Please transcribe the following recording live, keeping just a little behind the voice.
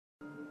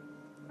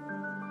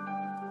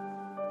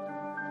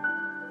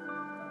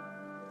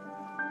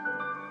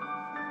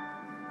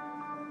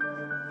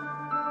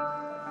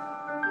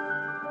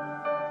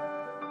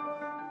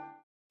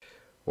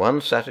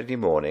One Saturday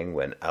morning,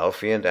 when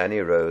Alfie and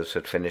Annie Rose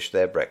had finished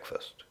their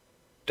breakfast,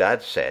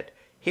 Dad said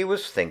he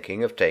was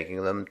thinking of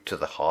taking them to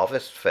the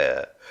harvest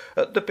fair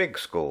at the big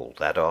school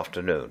that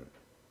afternoon.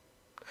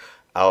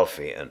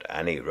 Alfie and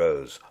Annie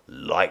Rose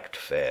liked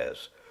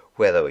fairs,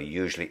 where there were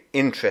usually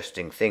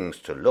interesting things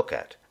to look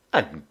at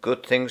and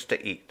good things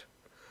to eat.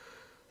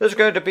 "There's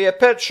going to be a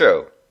pet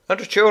show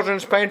and a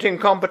children's painting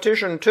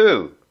competition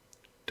too,"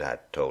 Dad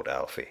told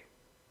Alfie.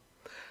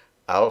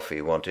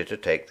 Alfie wanted to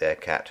take their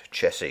cat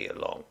Chessie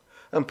along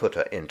and put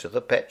her into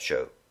the pet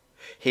show.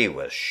 He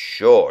was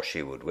sure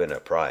she would win a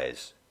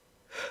prize.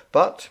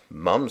 But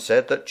Mum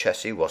said that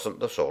Chessie wasn't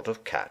the sort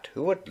of cat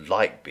who would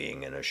like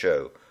being in a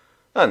show,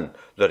 and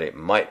that it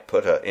might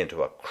put her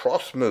into a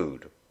cross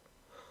mood.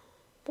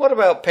 "What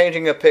about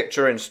painting a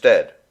picture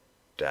instead?"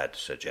 Dad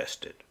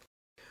suggested.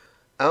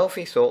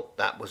 Alfie thought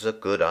that was a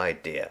good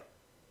idea.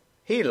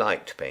 He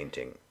liked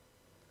painting.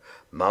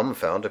 Mum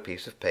found a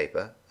piece of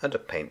paper and a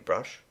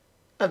paintbrush,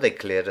 and they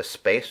cleared a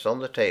space on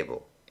the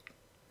table.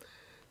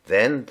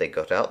 Then they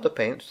got out the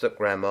paints that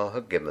Grandma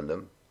had given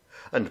them,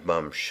 and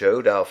Mum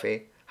showed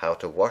Alfie how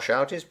to wash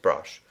out his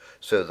brush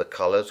so the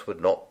colours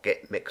would not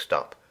get mixed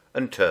up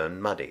and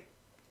turn muddy.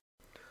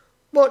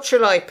 "What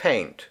shall I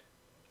paint?"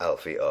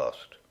 Alfie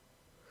asked.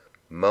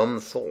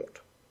 Mum thought.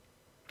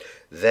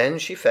 Then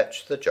she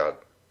fetched the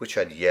jug, which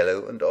had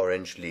yellow and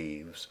orange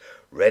leaves,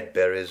 red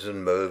berries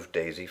and mauve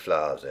daisy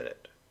flowers in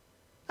it,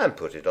 and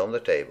put it on the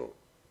table.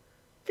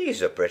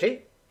 "These are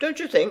pretty, don't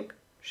you think?"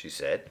 she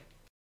said.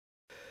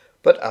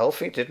 But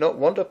Alfie did not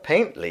want to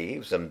paint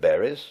leaves and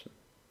berries.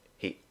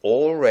 He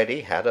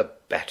already had a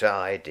better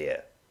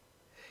idea.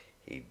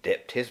 He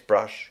dipped his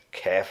brush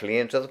carefully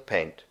into the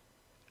paint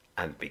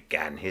and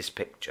began his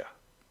picture.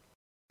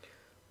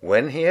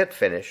 When he had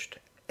finished,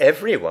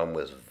 everyone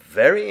was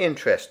very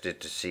interested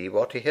to see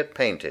what he had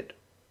painted.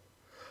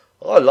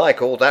 "I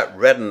like all that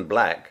red and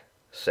black,"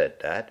 said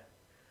Dad.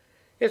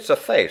 "It's a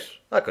face,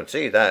 I can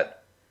see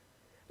that.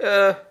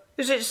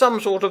 Is it some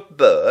sort of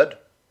bird?"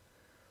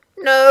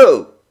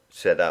 "No,"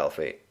 said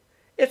Alfie.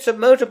 "It's a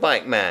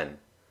motorbike man.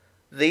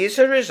 These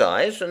are his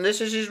eyes, and this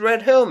is his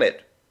red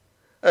helmet.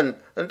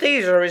 And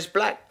these are his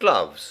black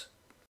gloves."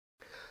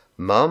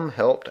 Mum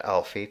helped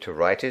Alfie to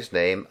write his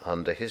name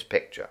under his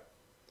picture.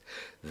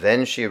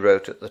 Then she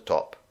wrote at the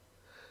top,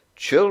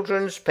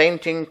 "Children's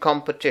Painting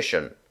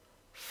Competition,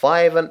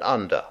 5 and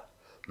under,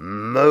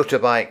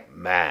 Motorbike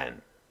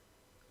Man."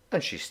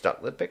 And she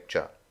stuck the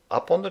picture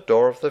up on the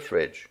door of the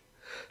fridge,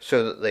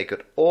 so that they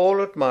could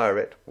all admire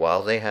it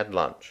while they had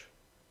lunch.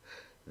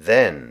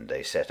 Then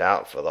they set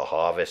out for the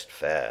harvest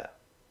fair.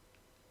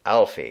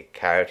 Alfie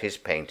carried his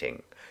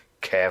painting,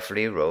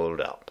 carefully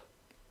rolled up.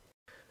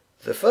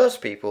 The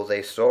first people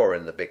they saw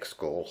in the big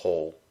school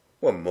hall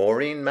were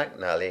Maureen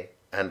McNally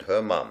and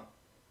her mum.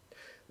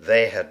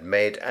 They had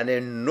made an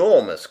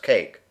enormous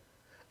cake,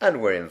 and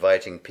were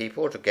inviting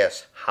people to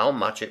guess how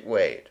much it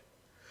weighed.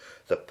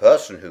 The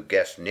person who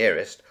guessed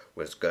nearest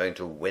was going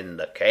to win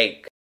the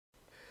cake.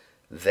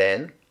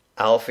 Then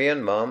Alfie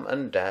and Mum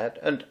and Dad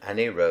and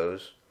Annie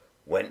Rose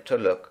went to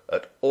look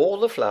at all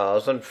the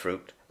flowers and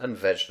fruit and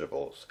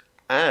vegetables,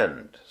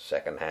 and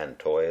second-hand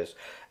toys,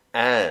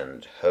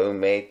 and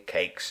homemade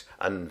cakes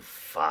and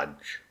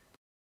fudge.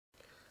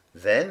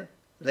 Then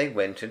they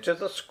went into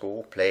the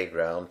school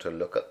playground to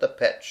look at the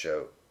pet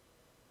show.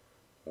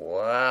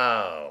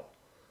 Wow!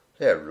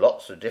 There are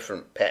lots of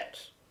different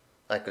pets.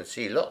 I can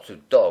see lots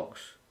of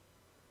dogs.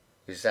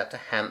 Is that a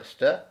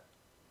hamster?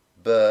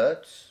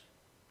 Birds?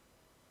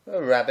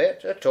 A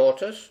rabbit? A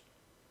tortoise?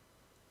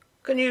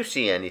 Can you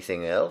see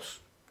anything else?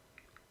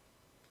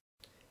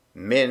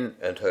 Min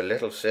and her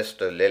little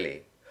sister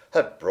Lily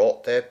had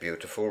brought their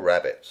beautiful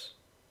rabbits.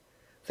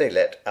 They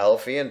let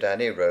Alfie and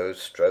Annie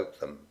Rose stroke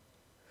them.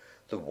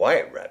 The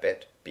white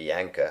rabbit,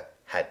 Bianca,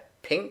 had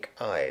pink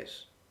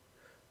eyes.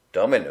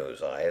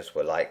 Domino's eyes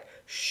were like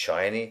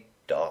shiny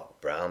dark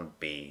brown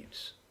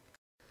beads.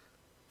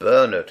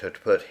 Bernard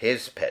had put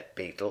his pet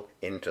beetle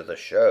into the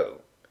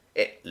show.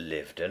 It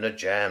lived in a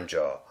jam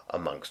jar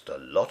amongst a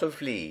lot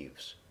of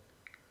leaves.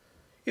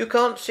 "You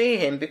can't see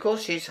him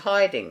because he's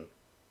hiding,"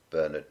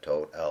 Bernard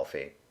told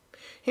Alfie.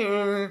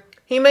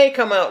 He may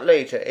come out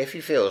later if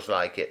he feels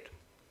like it."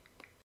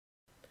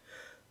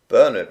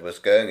 Bernard was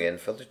going in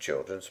for the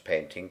children's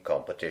painting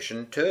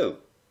competition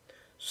too,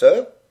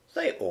 so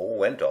they all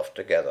went off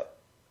together.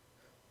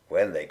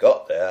 When they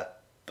got there,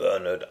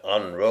 Bernard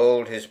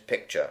unrolled his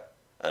picture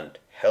and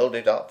held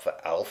it up for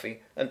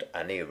Alfie and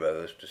Annie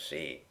Rose to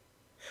see.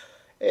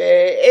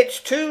 "It's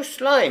two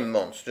slime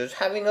monsters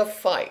having a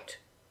fight,"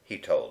 he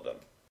told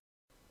them.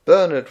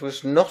 Bernard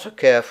was not a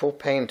careful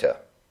painter.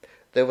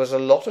 There was a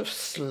lot of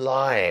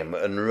slime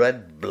and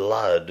red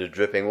blood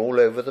dripping all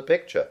over the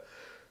picture,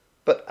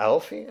 but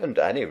Alfie and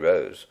Annie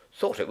Rose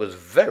thought it was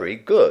very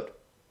good.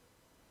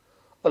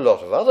 A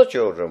lot of other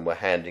children were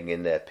handing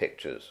in their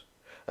pictures,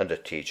 and a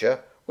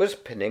teacher was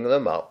pinning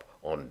them up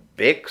on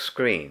big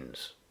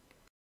screens.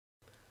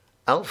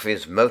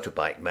 Alfie's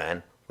motorbike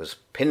man was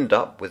pinned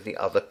up with the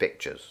other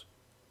pictures.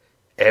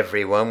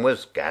 Everyone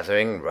was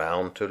gathering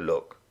round to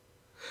look.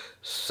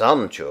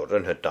 Some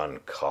children had done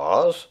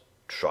cars,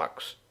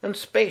 trucks, and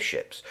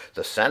spaceships.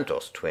 The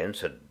Santos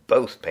twins had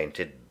both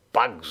painted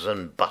bugs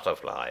and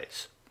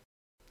butterflies.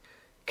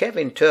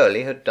 Kevin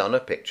Turley had done a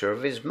picture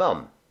of his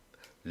mum.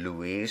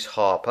 Louise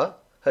Harper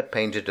had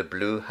painted a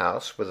blue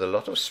house with a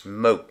lot of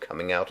smoke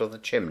coming out of the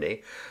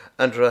chimney,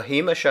 and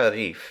Rahima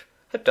Sharif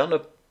had done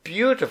a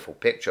beautiful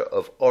picture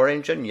of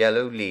orange and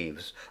yellow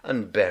leaves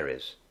and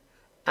berries,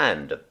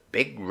 and a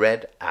big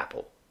red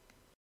apple.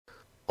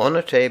 On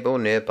a table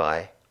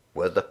nearby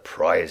were the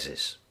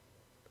prizes.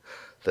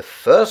 The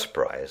first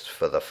prize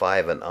for the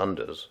 5 and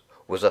unders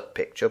was a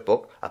picture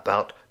book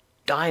about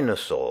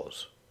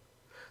dinosaurs.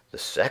 The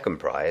second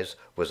prize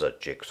was a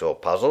jigsaw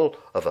puzzle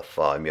of a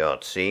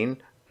farmyard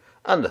scene,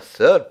 and the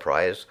third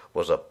prize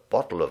was a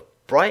bottle of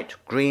bright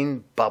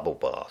green bubble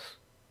bath.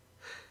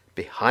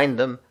 Behind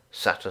them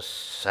sat a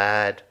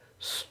sad,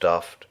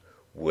 stuffed,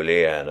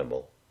 woolly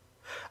animal.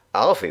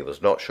 Alfie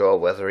was not sure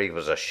whether he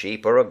was a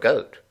sheep or a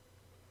goat.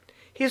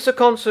 "He's the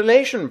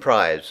consolation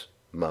prize,"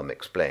 Mum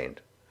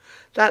explained.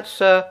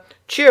 "That's a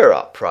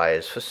cheer-up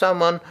prize for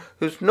someone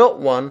who's not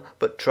won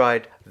but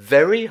tried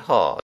very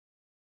hard."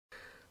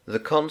 The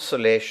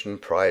consolation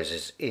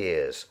prize's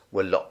ears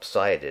were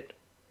lopsided,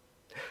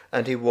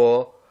 and he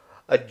wore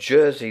a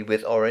jersey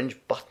with orange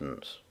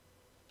buttons.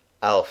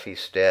 Alfie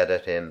stared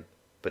at him,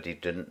 but he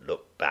didn't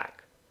look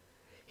back.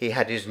 He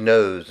had his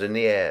nose in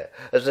the air,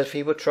 as if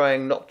he were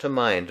trying not to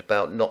mind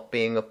about not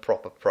being a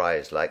proper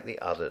prize like the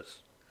others.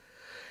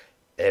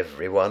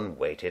 Everyone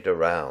waited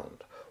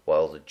around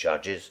while the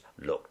judges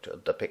looked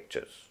at the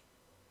pictures.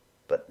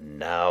 But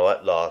now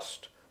at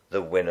last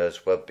the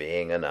winners were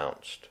being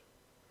announced.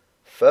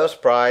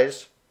 First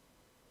prize,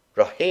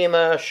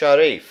 Rahima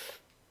Sharif.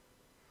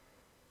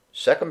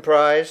 Second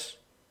prize,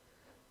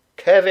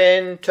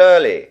 Kevin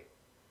Turley.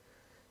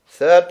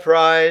 Third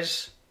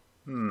prize,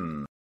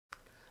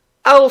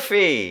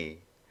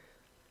 Alfie.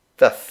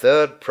 The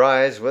third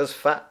prize was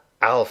for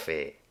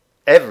Alfie.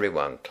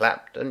 Everyone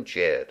clapped and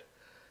cheered.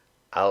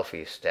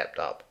 Alfie stepped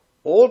up,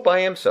 all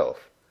by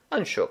himself,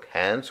 and shook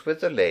hands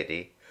with the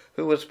lady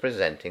who was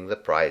presenting the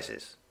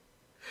prizes.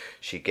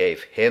 She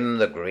gave him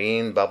the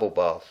green bubble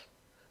bath,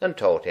 and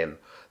told him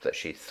that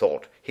she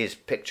thought his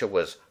picture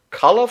was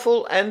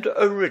colourful and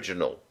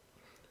original.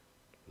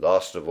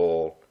 Last of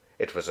all,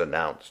 it was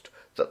announced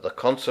that the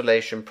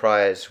consolation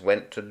prize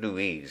went to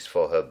Louise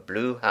for her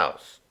blue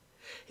house.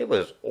 It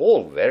was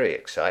all very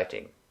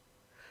exciting.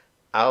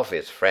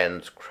 Alfie's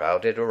friends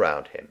crowded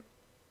around him.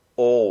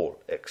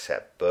 All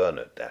except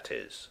Bernard, that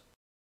is.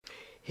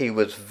 He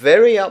was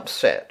very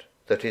upset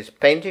that his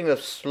painting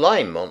of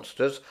slime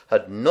monsters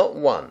had not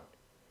won.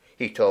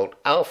 He told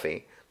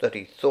Alfie that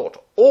he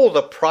thought all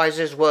the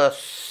prizes were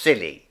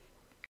silly.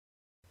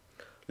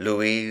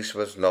 Louise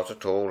was not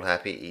at all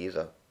happy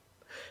either.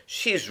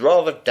 "She's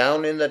rather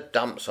down in the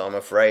dumps, I'm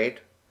afraid,"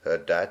 her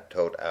dad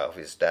told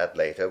Alfie's dad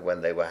later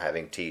when they were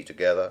having tea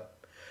together.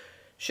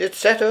 "She'd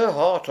set her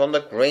heart on the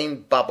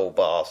green bubble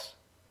bath."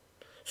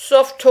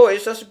 "Soft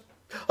toys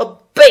are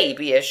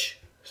babyish,"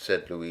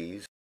 said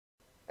Louise.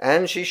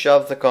 And she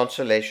shoved the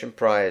consolation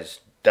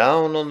prize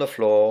down on the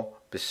floor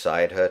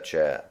beside her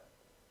chair.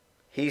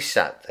 He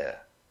sat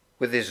there,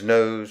 with his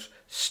nose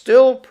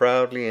still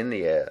proudly in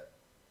the air.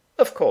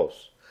 Of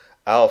course,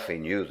 Alfie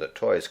knew that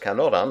toys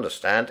cannot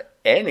understand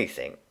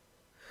anything,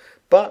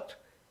 but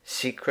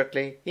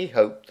secretly he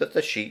hoped that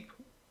the sheep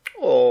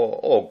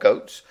or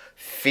goat's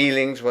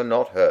feelings were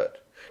not hurt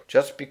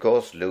just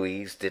because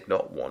Louise did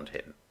not want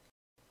him.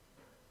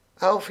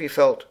 Alfie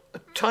felt a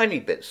tiny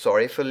bit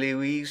sorry for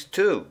Louise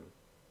too.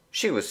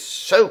 She was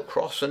so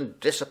cross and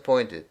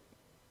disappointed.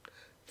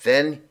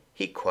 Then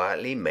he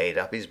quietly made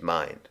up his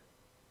mind.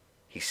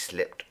 He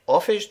slipped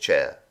off his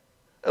chair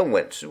and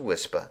went to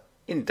whisper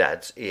in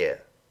Dad's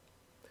ear.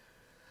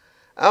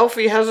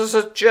 "Alfie has a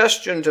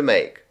suggestion to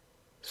make,"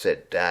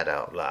 said Dad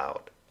out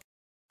loud.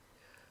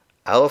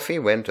 Alfie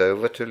went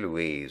over to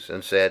Louise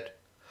and said,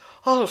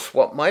 "I'll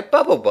swap my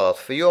bubble bath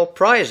for your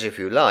prize if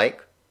you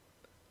like."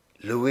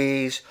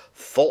 Louise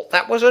thought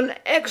that was an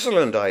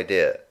excellent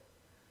idea,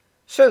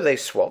 so they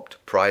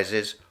swapped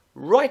prizes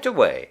right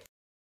away.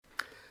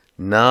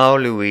 Now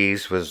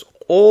Louise was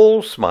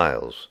all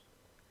smiles.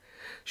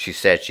 She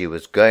said she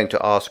was going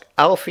to ask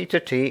Alfie to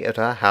tea at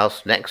her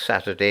house next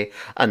Saturday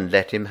and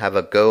let him have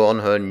a go on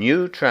her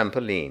new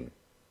trampoline.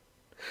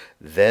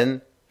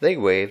 Then they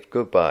waved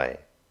goodbye,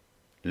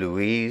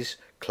 Louise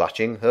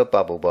clutching her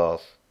bubble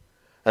bath,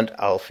 and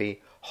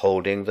Alfie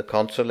holding the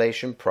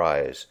consolation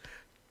prize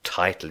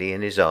tightly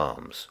in his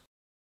arms.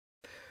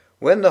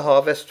 When the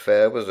harvest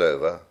fair was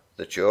over,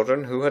 the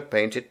children who had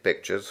painted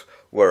pictures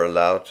were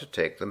allowed to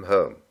take them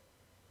home.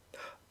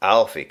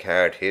 Alfie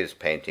carried his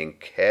painting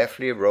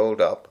carefully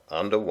rolled up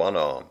under one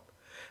arm,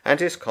 and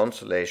his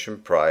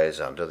consolation prize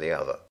under the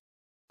other.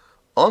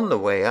 On the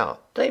way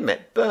out they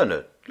met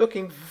Bernard,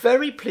 looking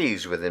very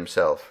pleased with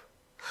himself.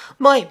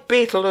 "My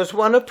beetle has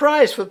won a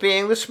prize for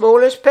being the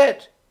smallest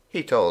pet,"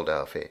 he told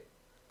Alfie,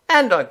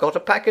 "and I got a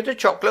packet of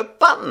chocolate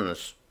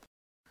buttons."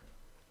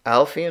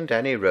 Alfie and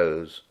Danny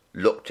Rose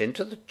looked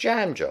into the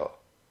jam jar,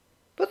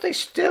 But they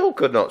still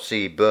could not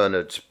see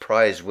Bernard's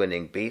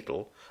prize-winning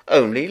beetle,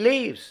 only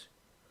leaves.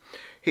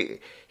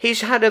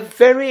 He's had a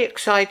very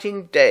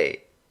exciting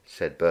day,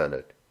 said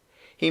Bernard.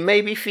 He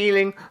may be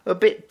feeling a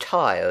bit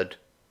tired.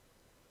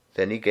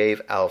 Then he gave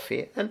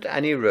Alfie and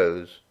Annie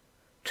Rose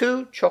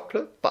 2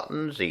 chocolate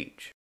buttons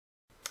each.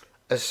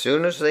 As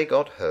soon as they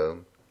got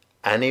home,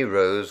 Annie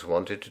Rose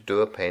wanted to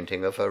do a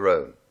painting of her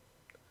own.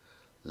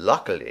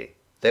 Luckily,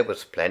 there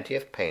was plenty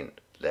of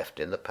paint left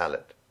in the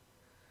palette.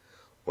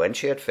 When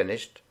she had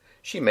finished,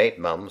 she made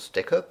Mum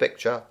stick her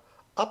picture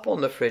up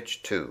on the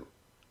fridge too,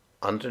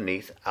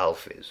 underneath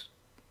Alfie's.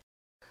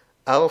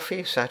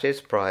 Alfie sat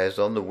his prize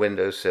on the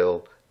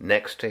window-sill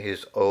next to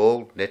his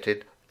old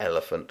knitted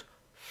elephant,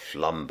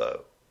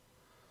 Flumbo.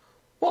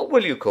 "What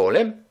will you call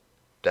him?"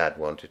 Dad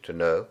wanted to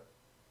know.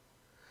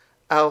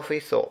 Alfie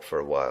thought for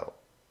a while.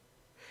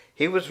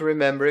 He was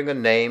remembering a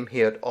name he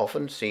had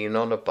often seen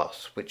on a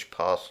bus which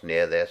passed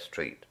near their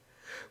street,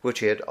 which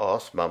he had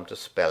asked Mum to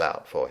spell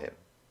out for him.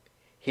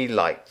 He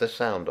liked the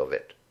sound of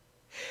it.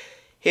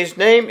 "His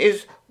name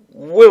is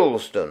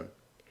Wilsden,"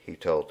 he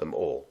told them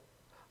all.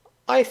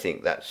 "I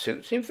think that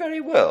suits him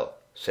very well,"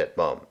 said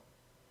Mum.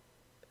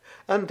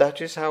 And that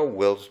is how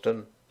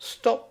Wilsden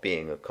stopped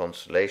being a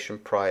consolation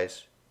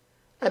prize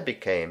and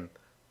became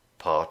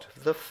part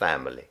of the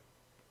family.